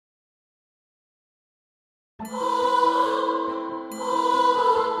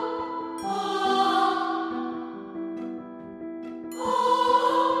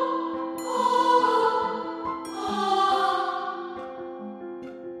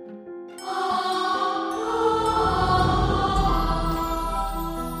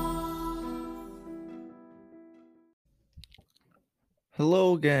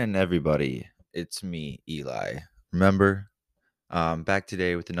Hello again, everybody. It's me, Eli. Remember, back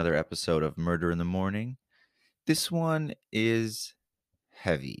today with another episode of Murder in the Morning. This one is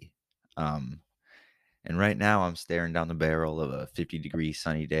heavy. Um, and right now I'm staring down the barrel of a 50-degree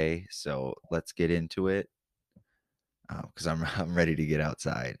sunny day. So let's get into it because I'm ready to get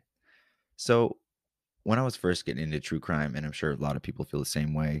outside. So when I was first getting into true crime, and I'm sure a lot of people feel the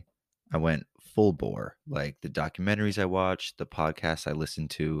same way, I went full bore. Like the documentaries I watched, the podcasts I listened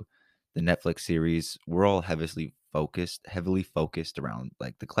to, the Netflix series were all heavily focused around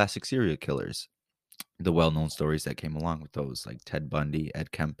like the classic serial killers, the well-known stories that came along with those, like Ted Bundy,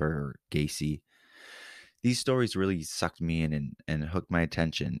 Ed Kemper, Gacy. These stories really sucked me in and hooked my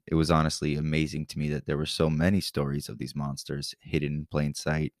attention. It was honestly amazing to me that there were so many stories of these monsters hidden in plain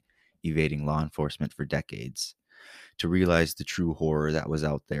sight, evading law enforcement for decades, to realize the true horror that was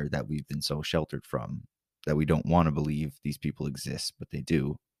out there that we've been so sheltered from, that we don't want to believe these people exist, but they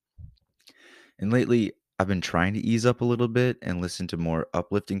do. And lately, I've been trying to ease up a little bit and listen to more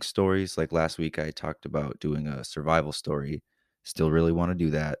uplifting stories. Like last week, I talked about doing a survival story. Still really want to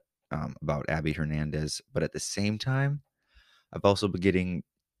do that about Abby Hernandez. But at the same time, I've also I've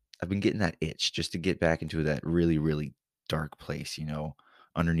been getting that itch just to get back into that really, really dark place,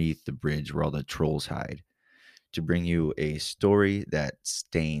 underneath the bridge where all the trolls hide, to bring you a story that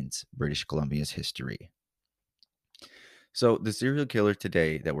stains British Columbia's history. So, the serial killer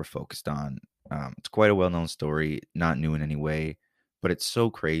today that we're focused on, it's quite a well known story, not new in any way, but it's so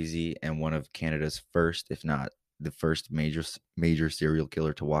crazy and one of Canada's first, if not the first major serial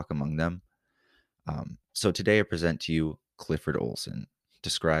killer to walk among them. So, today I present to you Clifford Olson,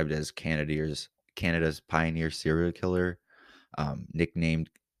 described as Canada's pioneer serial killer, nicknamed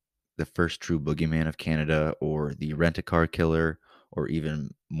the first true boogeyman of Canada, or the rent-a-car killer, or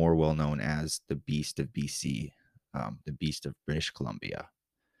even more well known as the Beast of BC, the Beast of British Columbia.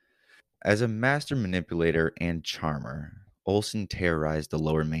 As a master manipulator and charmer, Olson terrorized the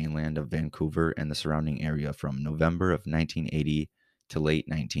lower mainland of Vancouver and the surrounding area from November of 1980 to late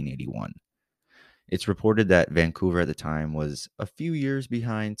 1981. It's reported that Vancouver at the time was a few years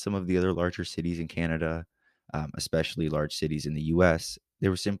behind some of the other larger cities in Canada, especially large cities in the US. They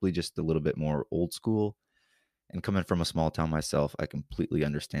were simply just a little bit more old school. And coming from a small town myself, I completely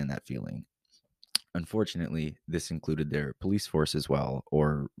understand that feeling. Unfortunately, this included their police force as well,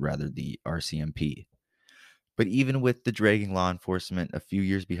 or rather the RCMP. But even with the dragging law enforcement a few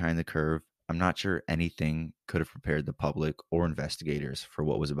years behind the curve, I'm not sure anything could have prepared the public or investigators for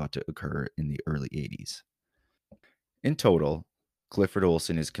what was about to occur in the early 80s. In total, Clifford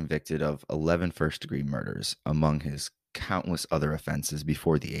Olson is convicted of 11 first degree murders among his countless other offenses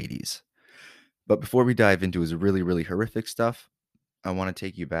before the 80s. But before we dive into his really, really horrific stuff, I want to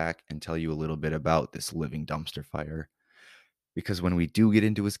take you back and tell you a little bit about this living dumpster fire. Because when we do get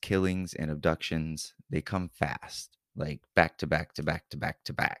into his killings and abductions, they come fast, like back to back to back to back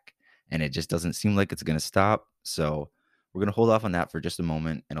to back. And it just doesn't seem like it's going to stop. So we're going to hold off on that for just a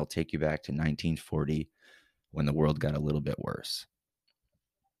moment, and I'll take you back to 1940 when the world got a little bit worse.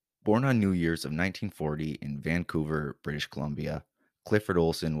 Born on New Year's of 1940 in Vancouver, British Columbia, Clifford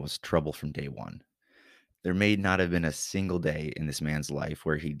Olson was trouble from day one. There may not have been a single day in this man's life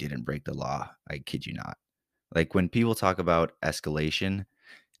where he didn't break the law. I kid you not. Like when people talk about escalation,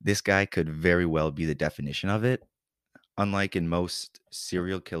 this guy could very well be the definition of it. Unlike in most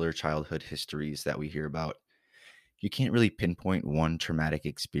serial killer childhood histories that we hear about, you can't really pinpoint one traumatic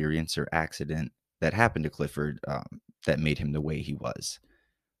experience or accident that happened to Clifford that made him the way he was.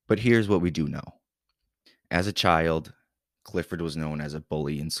 But here's what we do know. As a child, Clifford was known as a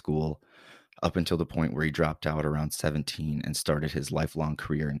bully in school up until the point where he dropped out around 17 and started his lifelong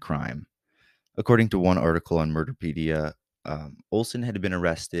career in crime. According to one article on Murderpedia, Olson had been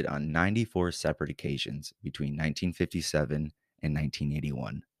arrested on 94 separate occasions between 1957 and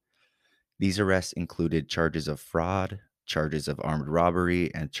 1981. These arrests included charges of fraud, charges of armed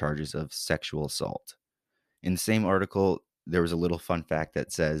robbery, and charges of sexual assault. In the same article, there was a little fun fact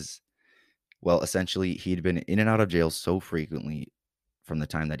that says, well, essentially, he'd been in and out of jail so frequently from the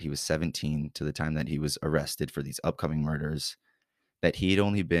time that he was 17 to the time that he was arrested for these upcoming murders that he had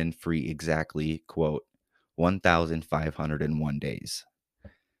only been free exactly, quote, 1,501 days.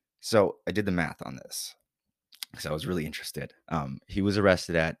 So I did the math on this because I was really interested. He was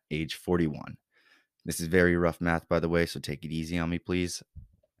arrested at age 41. This is very rough math, by the way, so take it easy on me, please.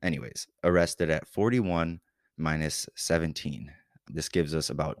 Anyways, arrested at 41 minus 17. This gives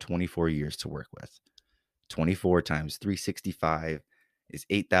us about 24 years to work with. 24 times 365 is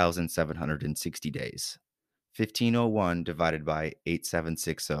 8,760 days. 1501 divided by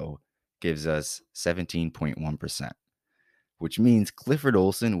 8760 gives us 17.1%. which means Clifford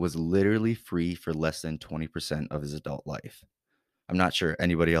Olson was literally free for less than 20% of his adult life. I'm not sure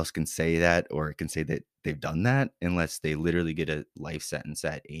anybody else can say that or can say that they've done that unless they literally get a life sentence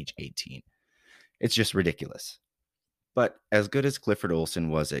at age 18. It's just ridiculous. But as good as Clifford Olson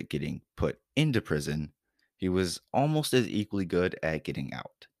was at getting put into prison, he was almost as equally good at getting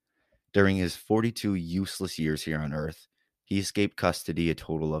out. During his 42 useless years here on Earth, he escaped custody a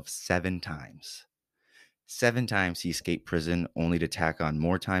total of 7 times. 7 times he escaped prison only to tack on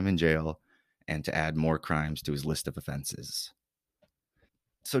more time in jail and to add more crimes to his list of offenses.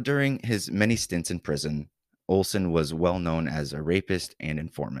 So during his many stints in prison, Olson was well known as a rapist and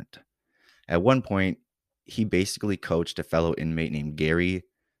informant. At one point, he basically coached a fellow inmate named Gary,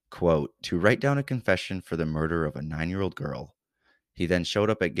 quote, to write down a confession for the murder of a 9-year-old girl. He then showed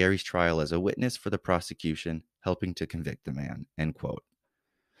up at Gary's trial as a witness for the prosecution, helping to convict the man, end quote.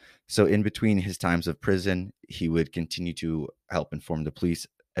 So in between his times of prison, he would continue to help inform the police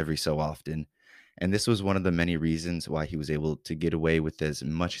every so often. And this was one of the many reasons why he was able to get away with as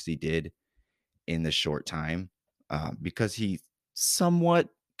much as he did in this short time, because he somewhat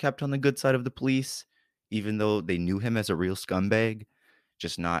kept on the good side of the police, even though they knew him as a real scumbag,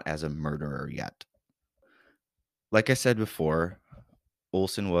 just not as a murderer yet. Like I said before,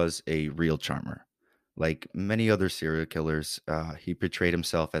 Olson was a real charmer. Like many other serial killers, he portrayed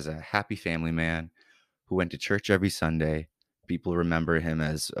himself as a happy family man who went to church every Sunday. People remember him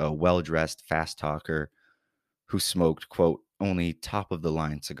as a well dressed, fast talker who smoked, quote, only top of the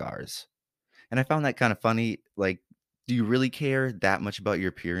line cigars. And I found that kind of funny. Like, do you really care that much about your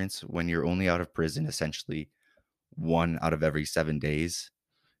appearance when you're only out of prison essentially 1 out of every 7 days?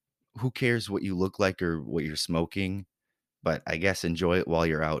 Who cares what you look like or what you're smoking? But I guess enjoy it while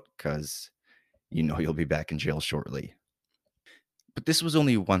you're out because you know you'll be back in jail shortly. But this was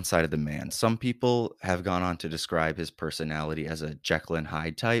only one side of the man. Some people have gone on to describe his personality as a Jekyll and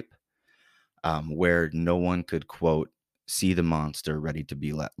Hyde type, where no one could, quote, see the monster ready to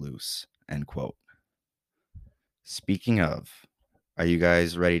be let loose, end quote. Speaking of, are you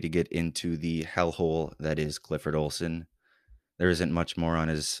guys ready to get into the hellhole that is Clifford Olson? There isn't much more on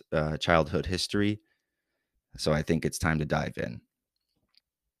his childhood history, so I think it's time to dive in.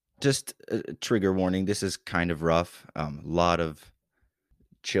 Just a trigger warning, this is kind of rough. A lot of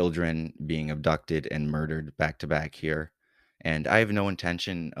children being abducted and murdered back to back here. And I have no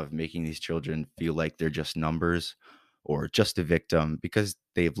intention of making these children feel like they're just numbers or just a victim because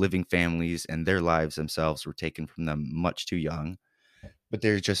they have living families and their lives themselves were taken from them much too young. But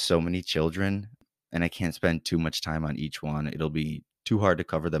there's just so many children, and I can't spend too much time on each one. It'll be too hard to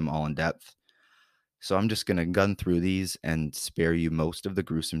cover them all in depth. So I'm just going to gun through these and spare you most of the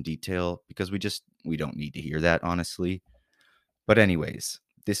gruesome detail because we don't need to hear that, honestly. But anyways,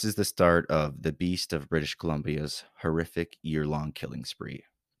 this is the start of the Beast of British Columbia's horrific year-long killing spree.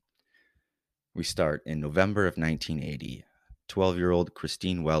 We start in November of 1980. 12-year-old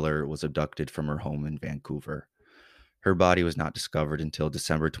Christine Weller was abducted from her home in Vancouver. Her body was not discovered until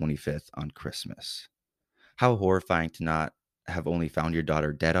December 25th on Christmas. How horrifying to not have only found your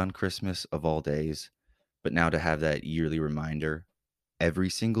daughter dead on Christmas of all days, but now to have that yearly reminder every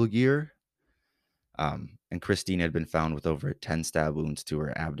single year. And Christine had been found with over 10 stab wounds to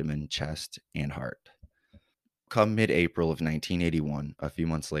her abdomen, chest, and heart. Come mid April of 1981, a few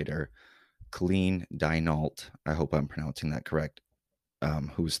months later, Colleen Dynault, I hope I'm pronouncing that correct,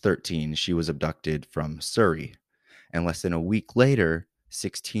 who was 13, she was abducted from Surrey. And less than a week later,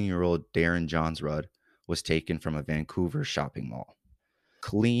 16-year-old Darren Johnsrud was taken from a Vancouver shopping mall.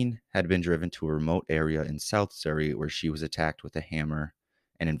 Colleen had been driven to a remote area in South Surrey where she was attacked with a hammer,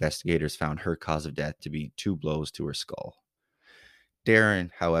 and investigators found her cause of death to be 2 blows to her skull. Darren,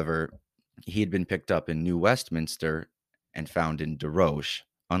 however, he had been picked up in New Westminster and found in Desroches,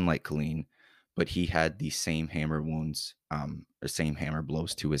 unlike Colleen, but he had the same hammer wounds, or same hammer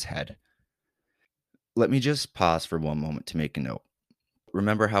blows to his head. Let me just pause for one moment to make a note.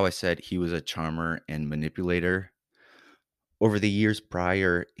 Remember how I said he was a charmer and manipulator? Over the years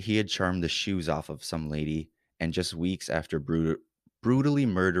prior, he had charmed the shoes off of some lady, and just weeks after brutally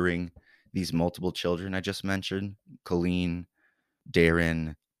murdering these multiple children I just mentioned, Colleen,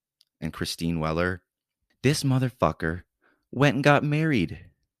 Darren, and Christine Weller, this motherfucker went and got married.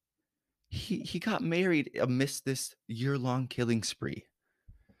 He got married amidst this year-long killing spree.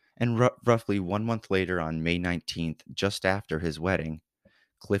 And roughly 1 month later, on May 19th, just after his wedding,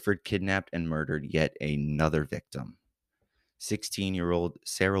 Clifford kidnapped and murdered yet another victim. 16-year-old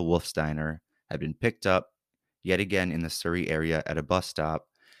Sarah Wolfsteiner had been picked up yet again in the Surrey area at a bus stop,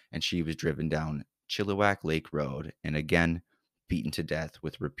 and she was driven down Chilliwack Lake Road and again beaten to death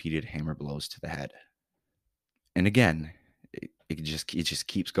with repeated hammer blows to the head. And again, it just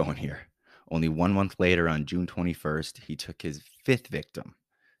keeps going here. Only 1 month later, on June 21st, he took his fifth victim.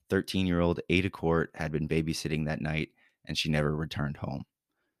 13-year-old Ada Court had been babysitting that night, and she never returned home.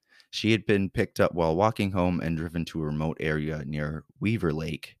 She had been picked up while walking home and driven to a remote area near Weaver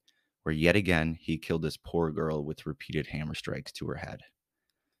Lake, where yet again he killed this poor girl with repeated hammer strikes to her head.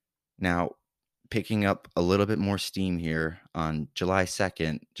 Now, picking up a little bit more steam here, on July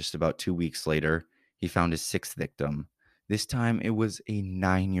 2nd, just about 2 weeks later, he found his sixth victim. This time it was a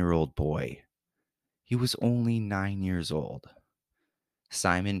 9-year-old boy. He was only 9 years old.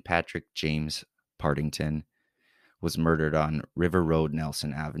 Simon Patrick James Partington was murdered on River Road,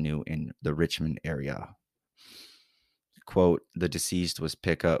 Nelson Avenue in the Richmond area. Quote, the deceased was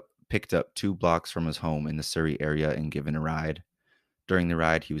picked up 2 blocks from his home in the Surrey area and given a ride. During the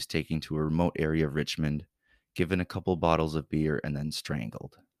ride, he was taken to a remote area of Richmond, given a couple bottles of beer, and then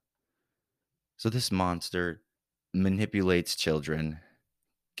strangled. So this monster manipulates children,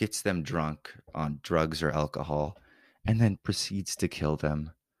 gets them drunk on drugs or alcohol, and then proceeds to kill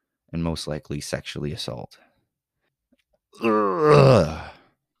them and most likely sexually assault. Ugh.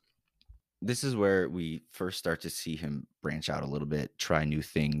 This is where we first start to see him branch out a little bit, try new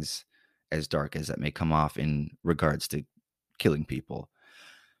things, as dark as that may come off in regards to killing people.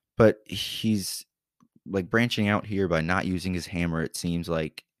 But he's like branching out here by not using his hammer. It seems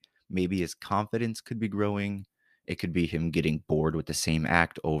like maybe his confidence could be growing. It could be him getting bored with the same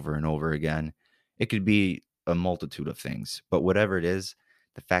act over and over again. It could be a multitude of things. But whatever it is,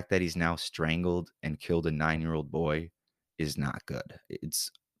 the fact that he's now strangled and killed a 9-year-old boy is not good.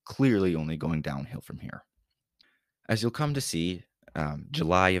 It's clearly only going downhill from here. As you'll come to see,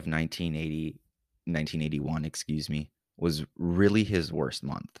 July of 1981, excuse me, was really his worst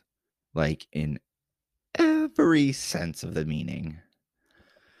month. Like in every sense of the meaning.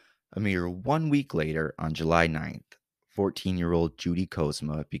 A mere 1 week later, on July 9th, 14-year-old Judy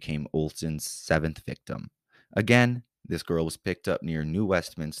Kozma became Olson's seventh victim. Again, this girl was picked up near New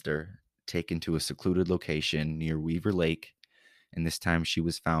Westminster, taken to a secluded location near Weaver Lake, and this time she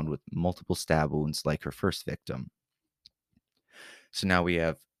was found with multiple stab wounds like her first victim. So now we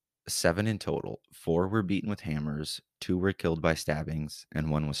have 7 in total. 4 were beaten with hammers, 2 were killed by stabbings,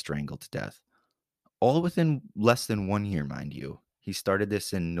 and 1 was strangled to death. All within less than 1 year, mind you. He started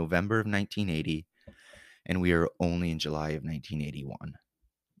this in November of 1980, and we are only in July of 1981.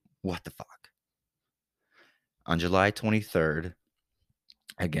 What the fuck? On July 23rd,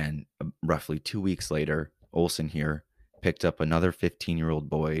 again, roughly 2 weeks later, Olson here picked up another 15-year-old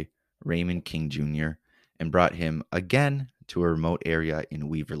boy, Raymond King Jr., and brought him again to a remote area in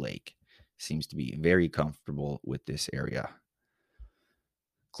Weaver Lake. Seems to be very comfortable with this area.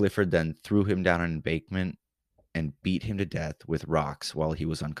 Clifford then threw him down an embankment and beat him to death with rocks while he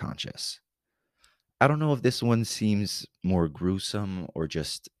was unconscious. I don't know if this one seems more gruesome or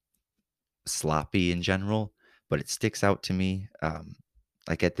just sloppy in general, but it sticks out to me.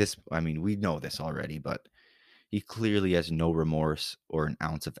 Like at this, I mean, we know this already, but he clearly has no remorse or an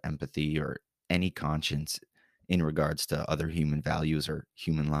ounce of empathy or any conscience in regards to other human values or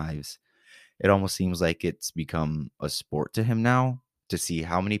human lives. It almost seems like it's become a sport to him now to see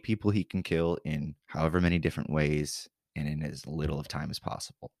how many people he can kill in however many different ways and in as little of time as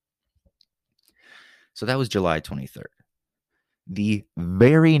possible. So that was July 23rd. The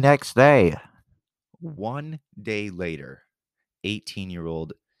very next day, 1 day later,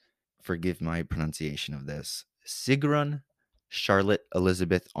 18-year-old, forgive my pronunciation of this, Sigrun Charlotte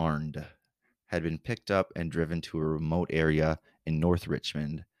Elizabeth Arndt had been picked up and driven to a remote area in North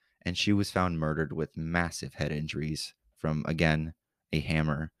Richmond, and she was found murdered with massive head injuries from, again, a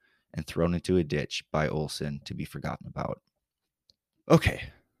hammer, and thrown into a ditch by Olson to be forgotten about. Okay,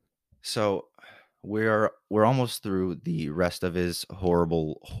 so we're almost through the rest of his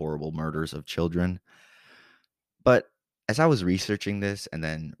horrible murders of children. But as I was researching this and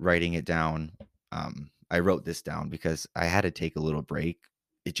then writing it down, I wrote this down because I had to take a little break.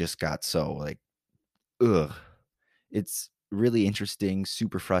 It just got so like, ugh. It's really interesting,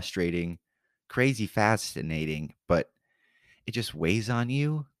 super frustrating, crazy fascinating, but it just weighs on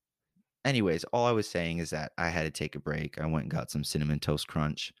you. Anyways, all I was saying is that I had to take a break. I went and got some Cinnamon Toast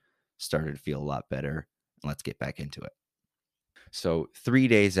Crunch, started to feel a lot better. And let's get back into it. So, 3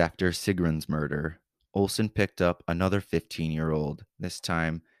 days after Sigrun's murder, Olson picked up another 15-year-old, this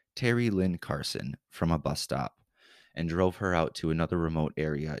time Terry Lynn Carson, from a bus stop and drove her out to another remote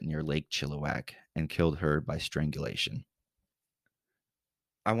area near Lake Chilliwack and killed her by strangulation.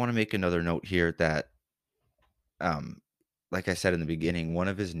 I want to make another note here that, like I said in the beginning, one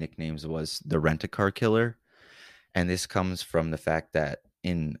of his nicknames was the Rent-A-Car Killer. And this comes from the fact that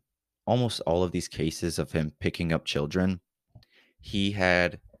in almost all of these cases of him picking up children, He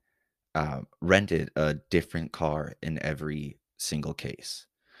had rented a different car in every single case.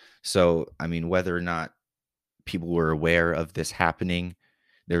 So, I mean, whether or not people were aware of this happening,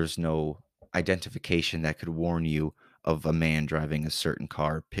 there's no identification that could warn you of a man driving a certain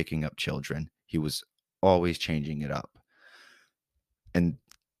car picking up children. He was always changing it up. And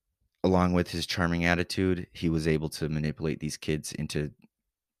along with his charming attitude, he was able to manipulate these kids into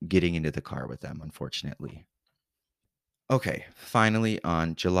getting into the car with them, unfortunately. Okay, finally,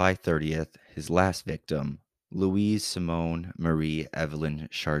 on July 30th, his last victim, Louise Simone Marie Evelyn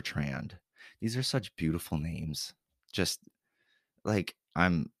Chartrand. These are such beautiful names. Just like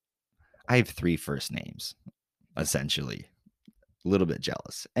I have three first names, essentially. A little bit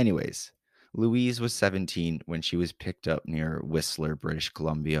jealous. Anyways, Louise was 17 when she was picked up near Whistler, British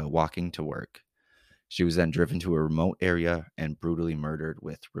Columbia, walking to work. She was then driven to a remote area and brutally murdered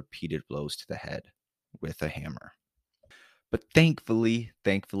with repeated blows to the head with a hammer. But thankfully,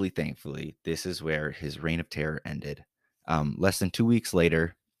 this is where his reign of terror ended. Less than 2 weeks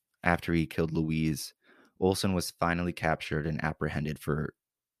later, after he killed Louise, Olson was finally captured and apprehended for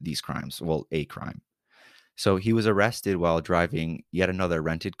these crimes. Well, a crime. So he was arrested while driving yet another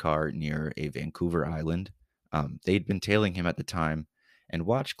rented car near a Vancouver island. They'd been tailing him at the time and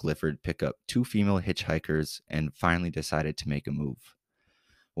watched Clifford pick up two female hitchhikers and finally decided to make a move.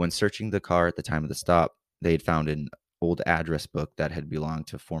 When searching the car at the time of the stop, they had found an old address book that had belonged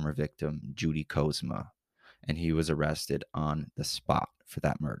to former victim Judy Kozma, and he was arrested on the spot for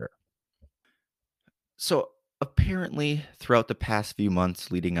that murder. So apparently, throughout the past few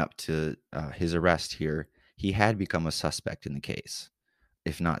months leading up to his arrest here, he had become a suspect in the case,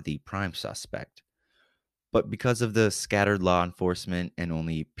 if not the prime suspect. But because of the scattered law enforcement and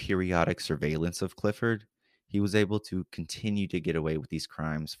only periodic surveillance of Clifford, he was able to continue to get away with these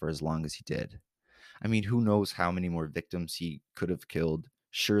crimes for as long as he did. I mean, who knows how many more victims he could have killed?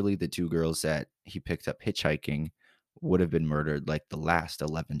 Surely the two girls that he picked up hitchhiking would have been murdered like the last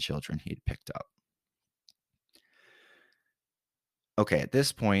 11 children he'd picked up. Okay, at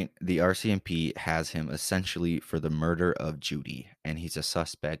this point, the RCMP has him essentially for the murder of Judy, and he's a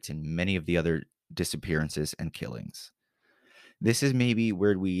suspect in many of the other disappearances and killings. This is maybe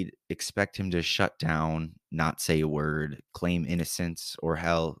where we'd expect him to shut down, not say a word, claim innocence, or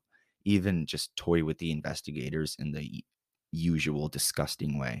hell, even just toy with the investigators in the usual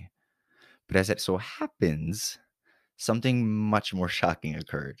disgusting way. But as it so happens, something much more shocking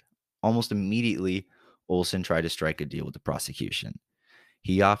occurred. Almost immediately, Olson tried to strike a deal with the prosecution.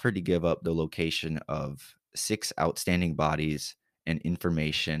 He offered to give up the location of six outstanding bodies and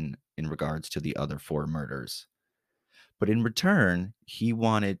information in regards to the other four murders. But in return, he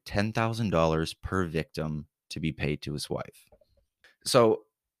wanted $10,000 per victim to be paid to his wife. So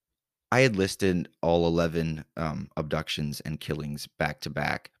I had listed all 11 abductions and killings back to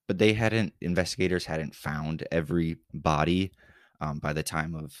back, but investigators hadn't found every body by the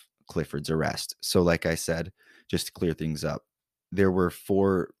time of Clifford's arrest. So, like I said, just to clear things up, there were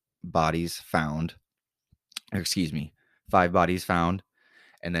four bodies found, excuse me, five bodies found,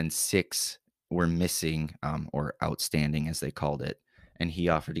 and then six were missing or outstanding, as they called it. And he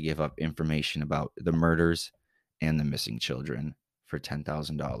offered to give up information about the murders and the missing children for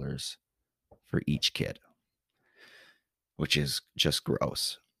 $10,000 for each kid, which is just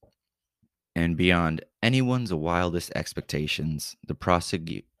gross. And beyond anyone's wildest expectations, the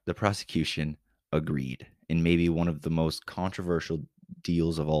prosecution agreed in maybe one of the most controversial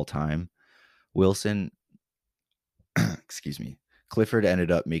deals of all time. Wilson, excuse me, Clifford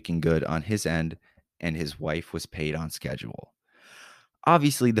ended up making good on his end, and his wife was paid on schedule.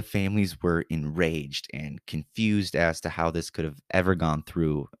 Obviously, the families were enraged and confused as to how this could have ever gone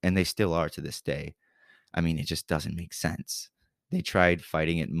through, and they still are to this day. I mean, it just doesn't make sense. They tried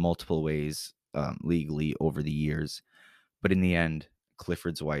fighting it multiple ways legally over the years, but in the end,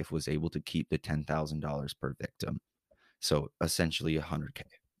 Clifford's wife was able to keep the $10,000 per victim. So essentially 100K.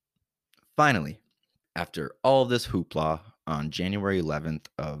 Finally, after all this hoopla, on January 11th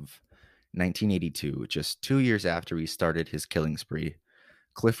of 1982, just 2 years after he started his killing spree,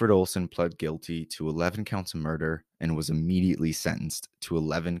 Clifford Olson pled guilty to 11 counts of murder and was immediately sentenced to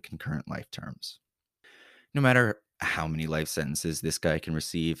 11 concurrent life terms. No matter how many life sentences this guy can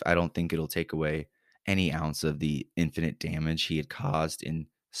receive, I don't think it'll take away any ounce of the infinite damage he had caused in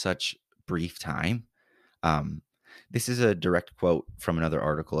such brief time. Um, this is a direct quote from another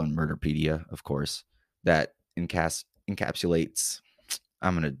article on Murderpedia, of course, that encapsulates.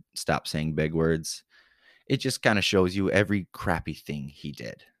 I'm going to stop saying big words. It just kind of shows you every crappy thing he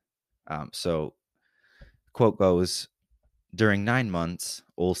did. So, quote goes, During 9 months,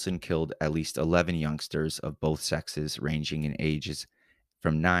 Olson killed at least 11 youngsters of both sexes, ranging in ages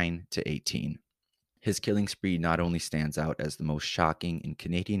from 9 to 18. His killing spree not only stands out as the most shocking in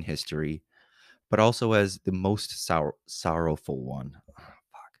Canadian history, but also as the most sorrowful one.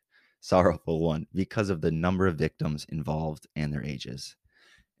 Sorrowful one because of the number of victims involved and their ages.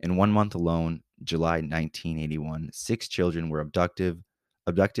 In 1 month alone, July 1981, 6 children were abducted,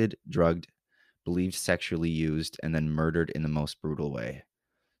 drugged, believed sexually used, and then murdered in the most brutal way.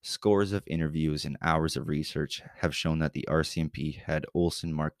 Scores of interviews and hours of research have shown that the RCMP had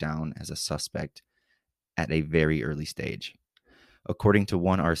Olson marked down as a suspect at a very early stage. According to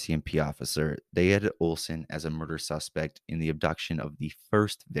one RCMP officer, they had Olson as a murder suspect in the abduction of the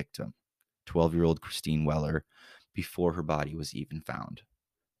first victim, 12-year-old Christine Weller, before her body was even found.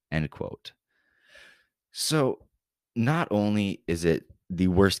 End quote. So, not only is it the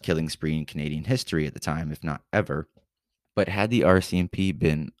worst killing spree in Canadian history at the time, if not ever, but had the RCMP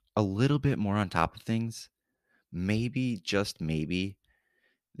been a little bit more on top of things, maybe, just maybe,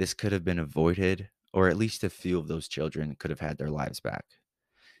 this could have been avoided, or at least a few of those children could have had their lives back.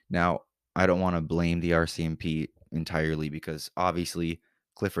 Now, I don't want to blame the RCMP entirely because obviously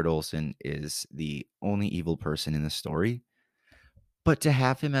Clifford Olson is the only evil person in the story. But to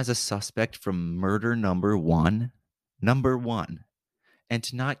have him as a suspect from murder number one, and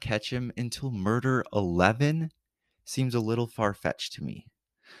to not catch him until murder 11 seems a little far fetched to me.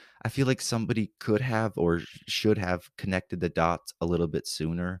 I feel like somebody could have or should have connected the dots a little bit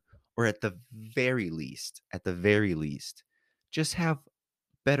sooner, or at the very least, just have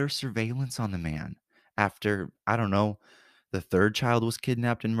better surveillance on the man after, I don't know, the third child was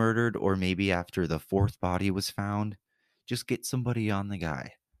kidnapped and murdered, or maybe after the fourth body was found. Just get somebody on the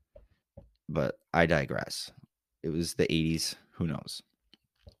guy. But I digress. It was the 80s. Who knows?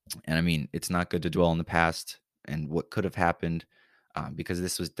 And I mean, it's not good to dwell on the past and what could have happened because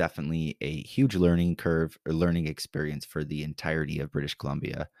this was definitely a huge learning curve or learning experience for the entirety of British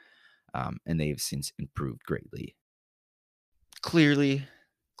Columbia. And they have since improved greatly. Clearly,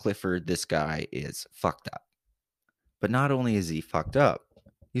 Clifford, this guy, is fucked up. But not only is he fucked up,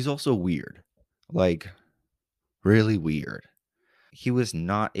 he's also weird. Like, really weird. He was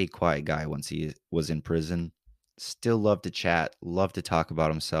not a quiet guy once he was in prison. Still loved to chat, loved to talk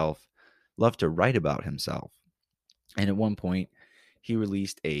about himself, loved to write about himself. And at one point, he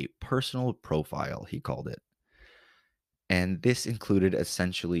released a personal profile, he called it. And this included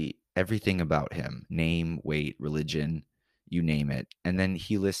essentially everything about him: name, weight, religion, you name it. And then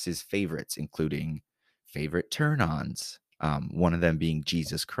he lists his favorites, including favorite turn ons, one of them being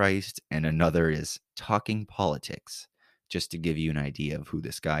Jesus Christ, and another is talking politics, just to give you an idea of who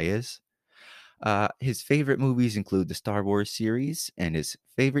this guy is. His favorite movies include the Star Wars series, and his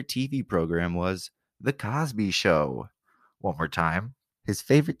favorite TV program was The Cosby Show. One more time. His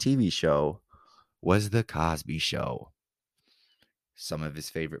favorite TV show was The Cosby Show. Some of his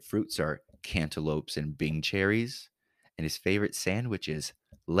favorite fruits are cantaloupes and Bing cherries, and his favorite sandwich is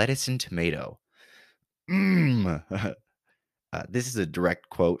lettuce and tomato. Mmm. This is a direct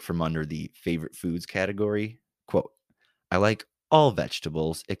quote from under the favorite foods category. Quote, I like all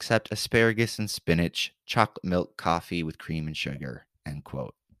vegetables except asparagus and spinach, chocolate milk, coffee with cream and sugar. End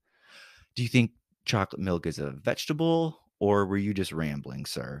quote. Do you think chocolate milk is a vegetable, or were you just rambling,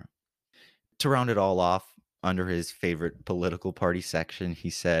 sir? To round it all off, under his favorite political party section, he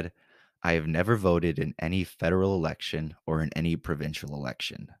said, I have never voted in any federal election or in any provincial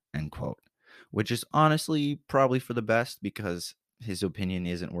election, end quote. Which is honestly probably for the best because his opinion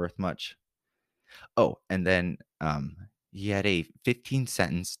isn't worth much. Oh, and then he had a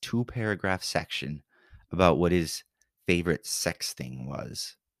 15-sentence, 2-paragraph section about what his favorite sex thing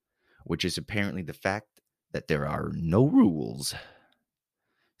was, which is apparently the fact that there are no rules.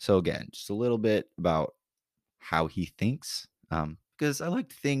 So again, just a little bit about how he thinks, because I like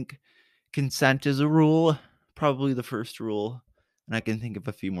to think consent is a rule, probably the first rule, and I can think of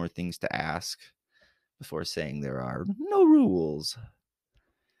a few more things to ask before saying there are no rules.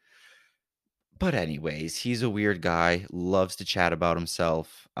 But anyways, he's a weird guy, loves to chat about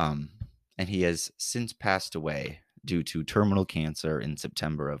himself, and he has since passed away due to terminal cancer in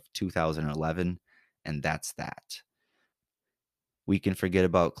September of 2011, and that's that. We can forget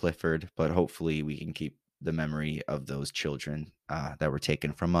about Clifford, but hopefully we can keep the memory of those children that were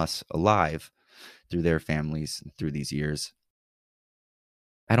taken from us alive through their families through these years.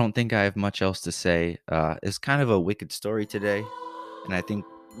 I don't think I have much else to say. It's kind of a wicked story today, and I think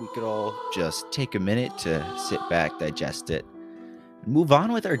we could all just take a minute to sit back, digest it, and move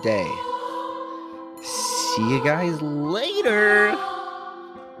on with our day. See you guys later.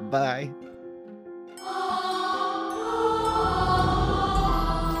 Bye.